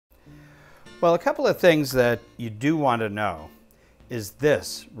Well, a couple of things that you do want to know is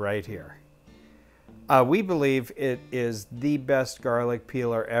this right here. We believe it is the best garlic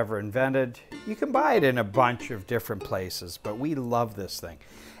peeler ever invented. You can buy it in a bunch of different places, but we love this thing.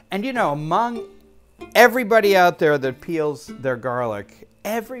 And you know, among everybody out there that peels their garlic,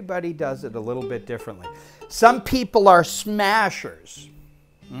 everybody does it a little bit differently. Some people are smashers.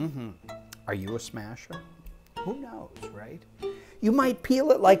 Are you a smasher? Who knows, right? You might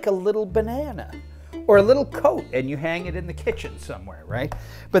peel it like a little banana or a little coat and you hang it in the kitchen somewhere, right?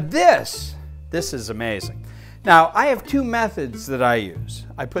 But this is amazing. Now, I have two methods that I use.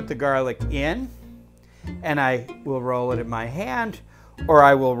 I put the garlic in and I will roll it in my hand, or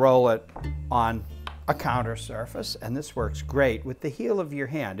I will roll it on a counter surface, and this works great with the heel of your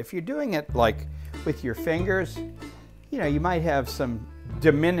hand. If you're doing it like with your fingers, you know, you might have some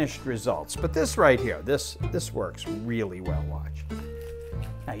diminished results, but this right here, this works really well. Watch.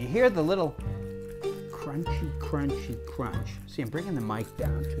 Now you hear the little crunchy, crunchy crunch. See, I'm bringing the mic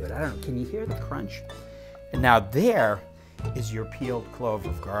down to it. I don't know, can you hear the crunch? And now there is your peeled clove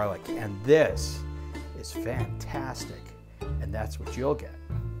of garlic, and this is fantastic, and that's what you'll get.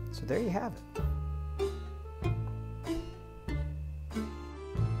 So there you have it.